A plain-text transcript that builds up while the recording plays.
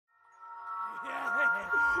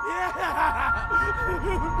Meat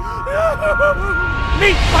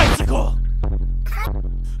bicycle!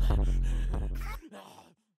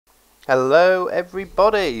 Hello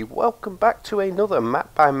everybody, welcome back to another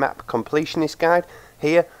map by map completionist guide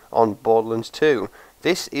here on Borderlands 2.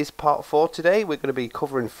 This is part 4 today. We're going to be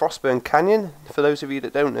covering Frostburn Canyon. For those of you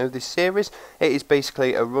that don't know this series, it is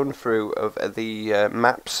basically a run through of the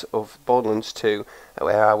maps of Borderlands 2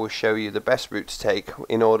 where I will show you the best route to take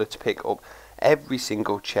in order to pick up every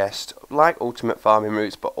single chest, like ultimate farming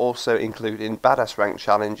routes, but also including badass rank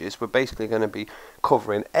challenges. We're basically going to be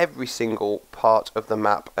covering every single part of the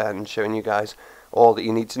map and showing you guys all that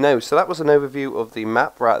you need to know. So that was an overview of the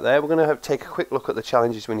map right there. We're going to take a quick look at the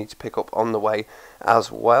challenges we need to pick up on the way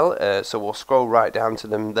as well. So we'll scroll right down to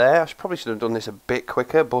them there. Probably should have done this a bit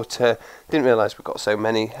quicker, but didn't realise we've got so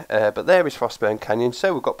many. But there is Frostburn Canyon.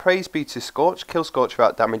 So we've got Praise Be to Scorch, kill Scorch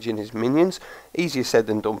without damaging his minions. Easier said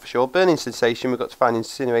than done for sure. Burning Sensation, we've got to find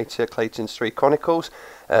Incinerator, Clayton's 3 Chronicles,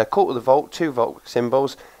 Cult of the Vault, 2 Vault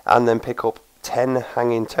symbols, and then pick up 10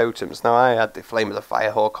 hanging totems. Now I had the Flame of the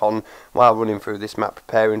Firehawk on while running through this map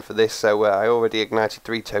preparing for this, so I already ignited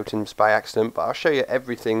 3 totems by accident, but I'll show you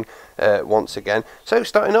everything once again. So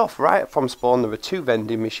starting off, right from spawn there are 2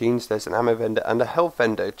 vending machines. There's an ammo vendor and a health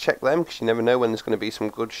vendor. Check them because you never know when there's going to be some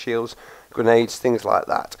good shields, grenades, things like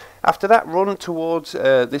that. After that, run towards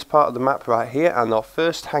this part of the map right here, and our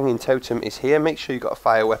first hanging totem is here. Make sure you've got a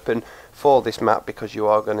fire weapon for this map because you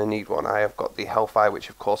are going to need one. I have got the Hellfire, which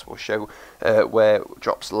of course will show where it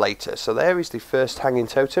drops later. So there is the first hanging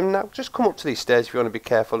totem. Now just come up to these stairs if you want to be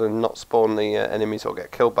careful and not spawn the enemies or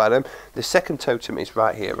get killed by them. The second totem is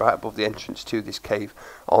right here, right above the entrance to this cave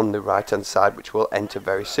on the right hand side, which we'll enter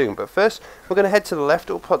very soon. But first we're going to head to the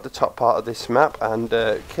left up at the top part of this map and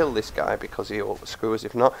kill this guy because he'll screw us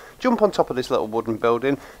if not. Jump on top of this little wooden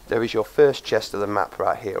building. There is your first chest of the map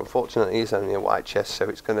right here. Unfortunately it's only a white chest, so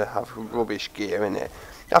it's going to have rubbish gear in it.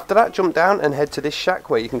 After that, jump down and head to this shack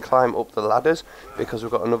where you can climb up the ladders because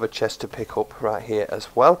we've got another chest to pick up right here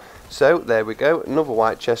as well. So there we go, another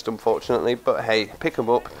white chest unfortunately, but hey, pick them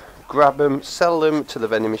up, grab them, sell them to the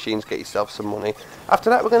vending machines, get yourself some money. After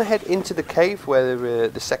that, we're going to head into the cave where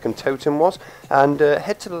the second totem was and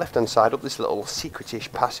head to the left hand side up this little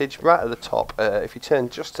secretish passage right at the top. If you turn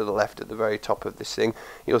just to the left at the very top of this thing,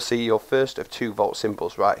 you'll see your first of 2 vault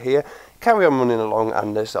symbols right here. Carry on running along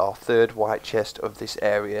and there's our third white chest of this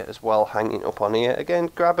area as well hanging up on here.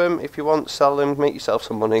 Again, grab them if you want, sell them, make yourself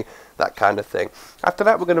some money, that kind of thing. After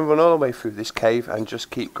that, we're going to run all the way through this cave and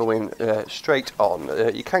just keep going straight on.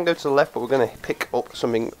 You can go to the left, but we're going to pick up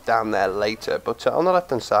something down there later. But on the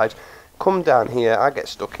left hand side, come down here. I get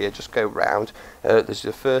stuck here, just go round. There's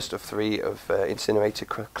the first of 3 of Incinerator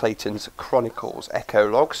Clayton's Chronicles Echo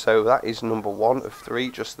Logs, so that is number 1 of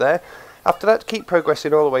 3 just there. After that, keep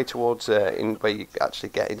progressing all the way towards where you actually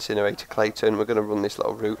get Incinerator Clayton. We're going to run this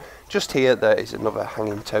little route. Just here, there is another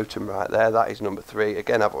hanging totem right there. That is number 3.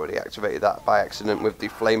 Again, I've already activated that by accident with the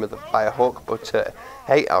Flame of the Firehawk, but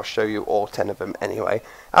hey, I'll show you all 10 of them anyway.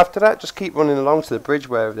 After that, just keep running along to the bridge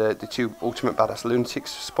where the 2 Ultimate Badass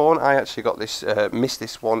Lunatics spawn. I actually got this, missed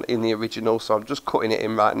this one in the original, so I'm just cutting it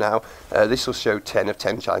in right now. This will show 10 of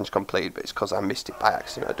 10 challenge completed, but it's because I missed it by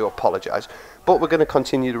accident. I do apologise. But we're going to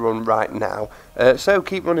continue to run right now. So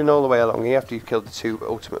keep running all the way along here after you've killed the 2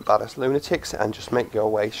 Ultimate Badass Lunatics and just make your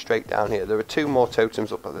way straight down here. There are 2 more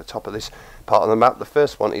totems up at the top of this part of the map. The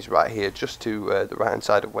first one is right here, just to the right hand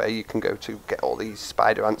side of where you can go to get all these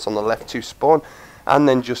spider ants on the left to spawn. And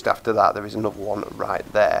then just after that there is another one right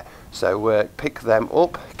there. So pick them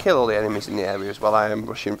up, kill all the enemies in the area as well. I am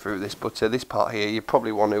rushing through this, but this part here you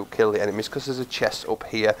probably want to kill the enemies because there's a chest up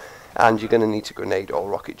here and you're going to need to grenade or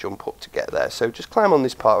rocket jump up to get there. So just climb on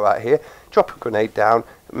this part right here, drop a grenade down,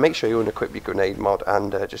 make sure you unequip your grenade mod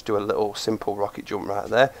and just do a little simple rocket jump right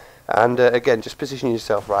there. And again, just position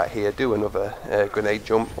yourself right here, do another grenade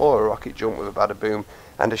jump or a rocket jump with a bada boom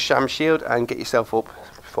and a sham shield and get yourself up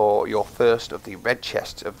for your first of the red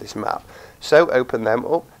chests of this map. So open them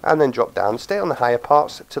up and then drop down, stay on the higher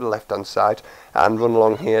parts to the left hand side and run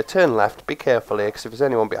along here, turn left, be careful here because if there's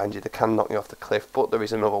anyone behind you they can knock you off the cliff, but there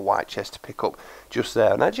is another white chest to pick up just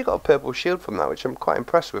there, and I actually got a purple shield from that which I'm quite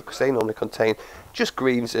impressed with because they normally contain just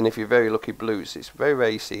greens and if you're very lucky blues. It's very rare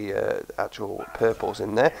you see actual purples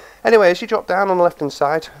in there. Anyway, as you drop down on the left hand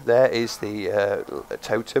side there is the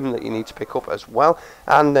totem that you need to pick up as well,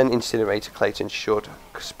 and then Incinerator Clayton should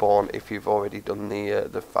spawn if you've already done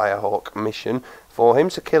the Firehawk mission for him.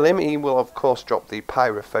 So kill him. He will of course drop the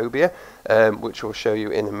pyrophobia, which we'll show you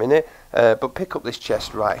in a minute. But pick up this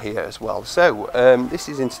chest right here as well. So this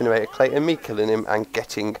is Incinerator Clayton, me killing him and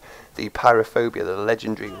getting the pyrophobia, the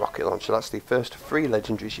legendary rocket launcher. That's the first 3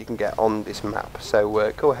 legendaries you can get on this map.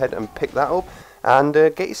 So go ahead and pick that up and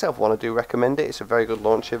get yourself one. I do recommend it. It's a very good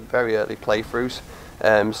launcher, very early playthroughs.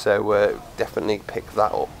 So definitely pick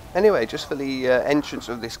that up. Anyway, just for the entrance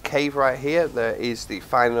of this cave right here, there is the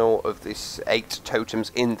final of this 8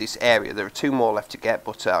 totems in this area. There are 2 more left to get,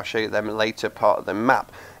 but I'll show you them later part of the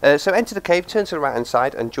map. So enter the cave, turn to the right hand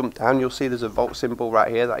side and jump down. You'll see there's a vault symbol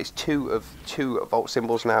right here. That is 2 of 2 vault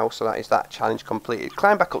symbols now, so that is that challenge completed.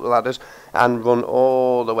 Climb back up the ladders and run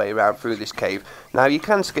all the way around through this cave. Now you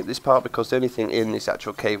can skip this part because the only thing in this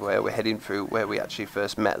actual cave where we're heading through, where we actually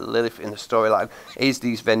first met Lilith in the storyline, is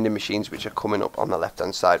these vending machines which are coming up on the left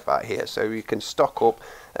hand side right here. So you can stock up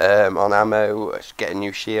on ammo, get a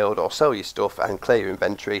new shield, or sell your stuff and clear your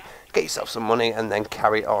inventory, get yourself some money and then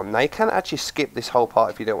carry on. Now you can actually skip this whole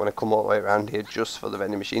part if you don't want to come all the way around here just for the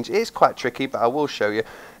vending machines. It is quite tricky, but I will show you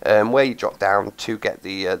where you drop down to get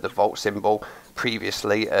the vault symbol.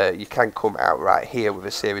 Previously, you can come out right here with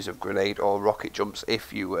a series of grenade or rocket jumps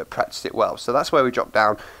if you practice it well. So that's where we drop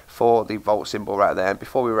down for the vault symbol right there. And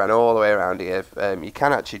before we ran all the way around here, you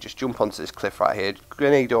can actually just jump onto this cliff right here,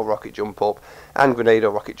 grenade or rocket jump up, and grenade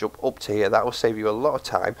or rocket jump up to here. That will save you a lot of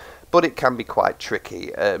time, but it can be quite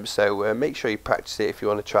tricky. So make sure you practice it if you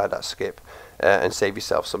want to try that skip. And save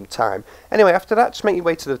yourself some time. Anyway, after that, just make your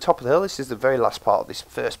way to the top of the hill. This is the very last part of this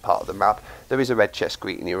first part of the map. There is a red chest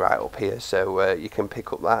greeting you right up here, so you can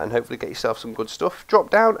pick up that and hopefully get yourself some good stuff.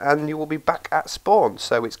 Drop down and you will be back at spawn.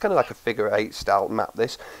 So it's kind of like a figure 8 style map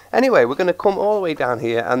this. Anyway, we're going to come all the way down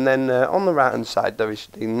here, and then on the right hand side there is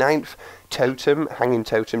the 9th totem, hanging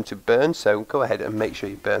totem to burn, so go ahead and make sure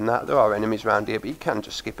you burn that. There are enemies around here, but you can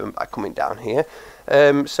just skip them by coming down here.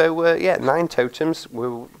 Yeah, 9 totems.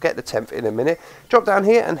 We'll get the 10th in a minute. Drop down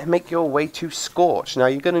here and make your way to Scorch. Now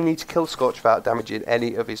you're going to need to kill Scorch without damaging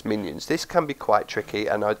any of his minions. This can be quite tricky,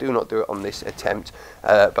 and I do not do it on this attempt,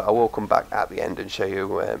 but I will come back at the end and show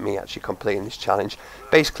you me actually completing this challenge.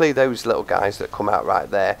 Basically, those little guys that come out right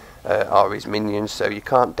there are his minions, so you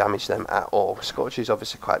can't damage them at all. Scorch is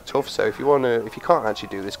obviously quite tough, so if you can't actually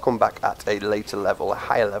do this, come back at a later level, a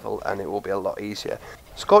higher level, and it will be a lot easier.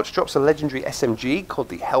 Scorch drops a legendary SMG called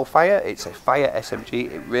the Hellfire. It's a fire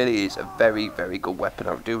SMG. It really is a very, very good weapon.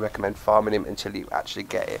 I do recommend farming him until you actually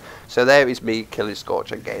get it. So there is me killing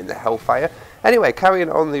Scorch and getting the Hellfire. Anyway, carrying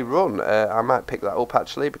on the run, I might pick that up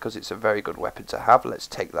actually because it's a very good weapon to have. Let's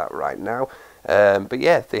take that right now. But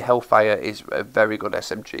yeah, the Hellfire is a very good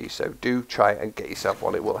SMG, so do try and get yourself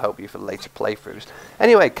one. It will help you for later playthroughs.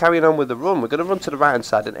 Anyway, carrying on with the run, we're going to run to the right hand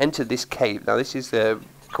side and enter this cave. Now this is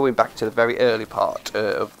going back to the very early part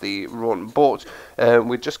of the run, but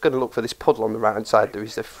we're just going to look for this puddle on the right hand side. There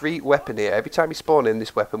is a free weapon here. Every time you spawn in,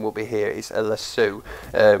 this weapon will be here. It's a lasso.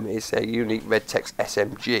 It's a unique red text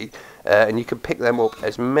SMG, and you can pick them up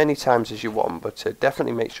as many times as you want, but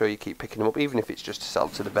definitely make sure you keep picking them up, even if it's just to sell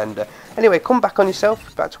to the vendor. Anyway, come back on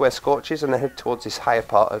yourself, back to where Scorch is, and then head towards this higher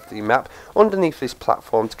part of the map. Underneath this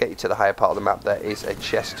platform, to get you to the higher part of the map, there is a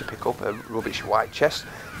chest to pick up, a rubbish white chest.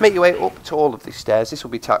 Make your way up to all of these stairs. This will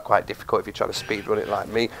be quite difficult if you're trying to speed run it like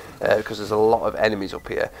me, because there's a lot of enemies up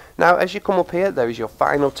here. Now, as you come up here, there is your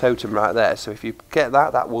final totem right there. So if you get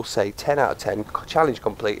that, that will say 10 out of 10, challenge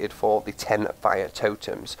completed for the 10 fire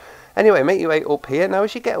totems. Anyway, make your way up here. Now,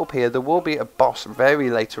 as you get up here, there will be a boss very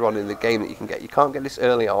later on in the game that you can get. You can't get this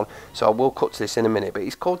early on, so I will cut to this in a minute. But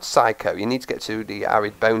he's called Psycho. You need to get to the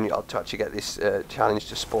Arid Boneyard to actually get this challenge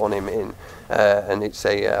to spawn him in. And it's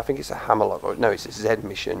a, I think it's a Hammerlock, or no, it's a Z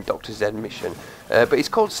mission, Dr. Z mission. But he's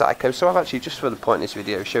called Psycho, so I've actually, just for the point in this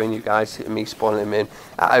video, showing you guys me spawning him in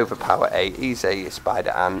at Overpower 8. He's a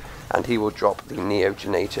Spider Ant, and he will drop the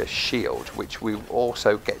Neogenator shield, which we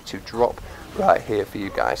also get to drop right here for you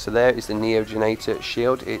guys. So there is the Neogenator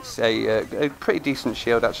shield. It's a pretty decent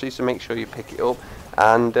shield actually, so make sure you pick it up.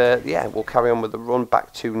 And yeah, we'll carry on with the run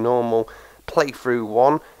back to normal playthrough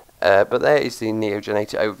 1. But there is the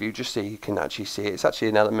Neogenator overview, just so you can actually see it. It's actually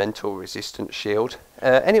an elemental resistant shield.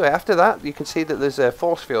 Anyway, after that, you can see that there's a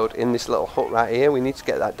force field in this little hut right here. We need to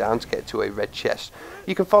get that down to get to a red chest.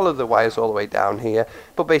 You can follow the wires all the way down here,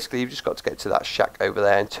 but basically you've just got to get to that shack over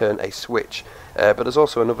there and turn a switch. But there's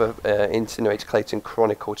also another Incinerator Clayton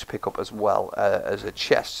Chronicle to pick up as well as a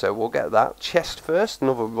chest, so we'll get that chest first,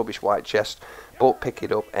 another rubbish white chest, but pick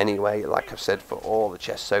it up anyway, like I've said for all the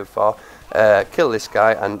chests so far. Kill this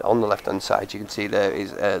guy, and on the left hand side you can see there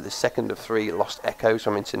is the second of 3 lost echoes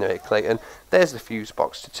from Incinerator Clayton. There's the fuse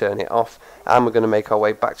box to turn it off, and we're going to make our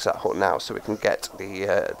way back to that hut now so we can get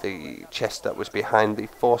the chest that was behind the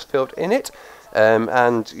force field in it.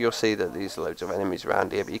 And you'll see that there's loads of enemies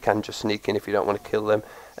around here, but you can just sneak in if you don't want to kill them.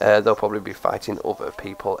 They'll probably be fighting other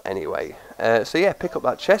people anyway. So yeah, pick up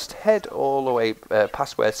that chest, head all the way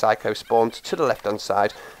past where Psycho spawned to the left hand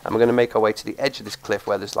side, and we're going to make our way to the edge of this cliff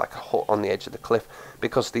where there's like a hut on the edge of the cliff,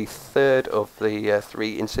 because the third of the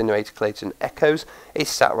 3 Incinerator Clayton echoes is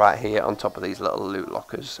sat right here on top of these little loot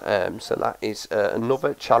lockers. So that is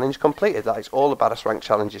another challenge completed. That is all the Badass Rank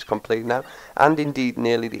challenges completed now, and indeed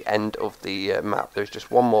nearly the end of the map. There's just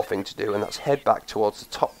one more thing to do, and that's head back towards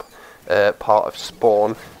the top part of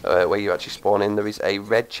spawn, where you actually spawn in. There is a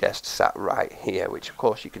red chest sat right here, which of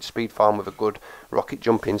course you could speed farm with a good rocket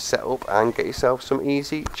jumping setup and get yourself some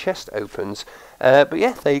easy chest opens. But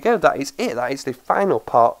yeah, there you go, that is it. That is the final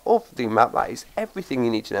part of the map. That is everything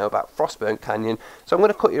you need to know about Frostburn Canyon. So I'm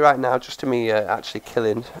going to cut you right now just to me actually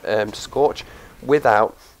killing Scorch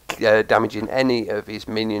without damaging any of his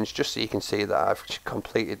minions, just so you can see that I've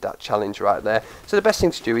completed that challenge right there. So the best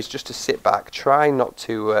thing to do is just to sit back, try not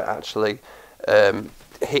to actually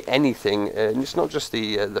hit anything, and it's not just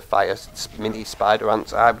the fire mini spider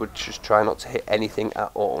ants. I would just try not to hit anything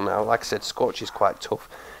at all. Now, like I said, Scorch is quite tough.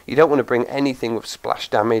 You don't want to bring anything with splash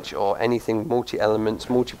damage or anything multi-elements,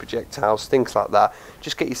 multi-projectiles, things like that.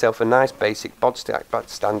 Just get yourself a nice basic bod stack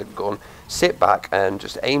standard gun, sit back and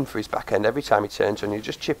just aim for his back end. Every time he turns on you,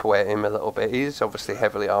 just chip away at him a little bit. He is obviously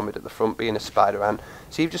heavily armoured at the front, being a spider ant,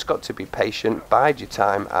 so you've just got to be patient, bide your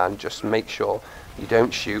time, and just make sure you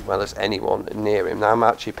don't shoot while there's anyone near him. Now, I'm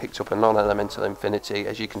actually picked up a non-elemental infinity,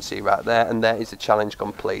 as you can see right there, and there is the challenge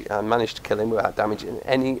complete. I managed to kill him without damaging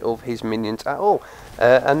any of his minions at all.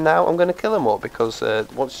 And now I'm going to kill them all, because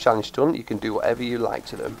once the challenge is done, you can do whatever you like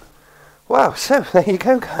to them. Wow, so there you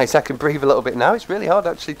go, guys. I can breathe a little bit now. It's really hard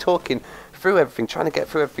actually talking through everything, trying to get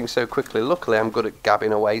through everything so quickly. Luckily, I'm good at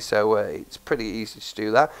gabbing away, so it's pretty easy to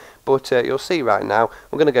do that. But you'll see right now,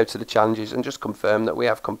 we're going to go to the challenges and just confirm that we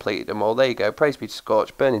have completed them all. There you go. Praise be to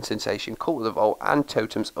Scorch, Burning Sensation, Cult of the Vault, and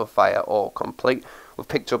Totems of Fire all complete. We've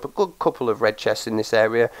picked up a good couple of red chests in this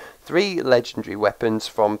area, 3 legendary weapons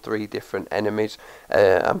from 3 different enemies,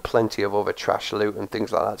 and plenty of other trash loot and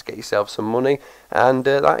things like that to get yourself some money. And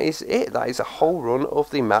that is it. That is a whole run of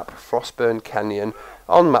the map Frostburn Canyon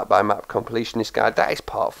on Map by Map Completionist Guide. That is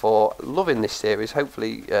part 4. Loving this series.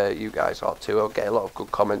 Hopefully you guys are too. I'll get a lot of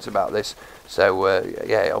good comments about this. So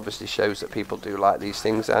yeah, it obviously shows that people do like these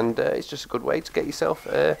things, and it's just a good way to get yourself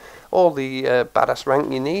all the badass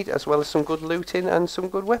rank you need, as well as some good looting and some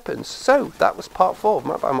good weapons. So that was part 4 of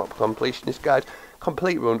Map by Map Completionist Guide,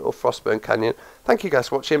 complete run of Frostburn Canyon. Thank you guys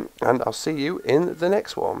for watching, and I'll see you in the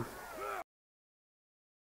next one.